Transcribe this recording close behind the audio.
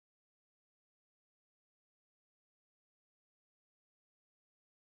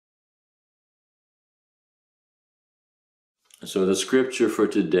So the scripture for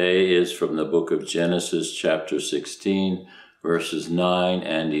today is from the book of Genesis, chapter 16, verses 9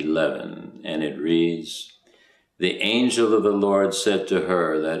 and 11, and it reads, "The angel of the Lord said to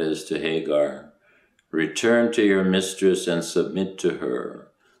her," that is to Hagar, "Return to your mistress and submit to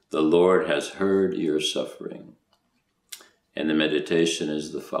her. The Lord has heard your suffering." And the meditation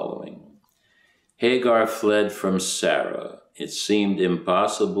is the following. Hagar fled from Sarah. It seemed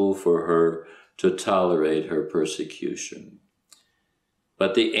impossible for her to tolerate her persecution.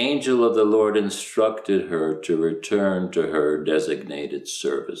 But the angel of the Lord instructed her to return to her designated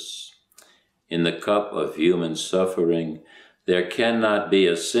service. In the cup of human suffering, there cannot be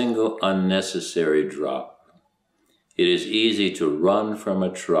a single unnecessary drop. It is easy to run from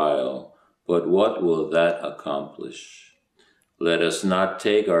a trial, but what will that accomplish? Let us not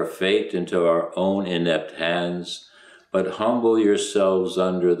take our fate into our own inept hands, but humble yourselves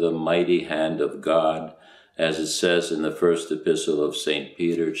under the mighty hand of God, as it says in the first epistle of St.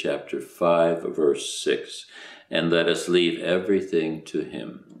 Peter, chapter 5, verse 6, and let us leave everything to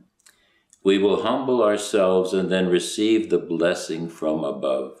him. We will humble ourselves and then receive the blessing from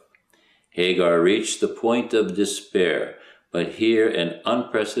above. Hagar reached the point of despair, but here an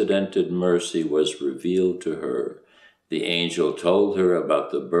unprecedented mercy was revealed to her. The angel told her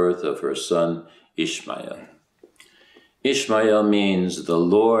about the birth of her son Ishmael. Ishmael means the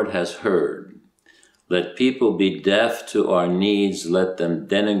Lord has heard. Let people be deaf to our needs, let them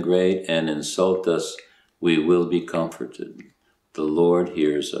denigrate and insult us, we will be comforted. The Lord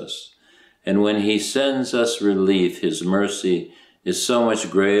hears us. And when he sends us relief, his mercy is so much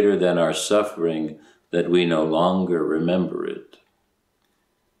greater than our suffering that we no longer remember it.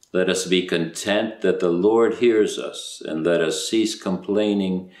 Let us be content that the Lord hears us, and let us cease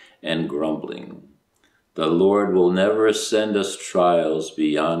complaining and grumbling. The Lord will never send us trials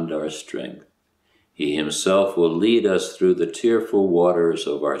beyond our strength. He himself will lead us through the tearful waters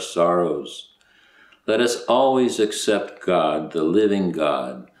of our sorrows. Let us always accept God, the living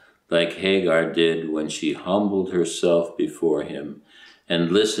God, like Hagar did when she humbled herself before him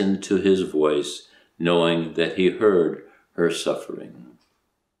and listened to his voice, knowing that he heard her suffering.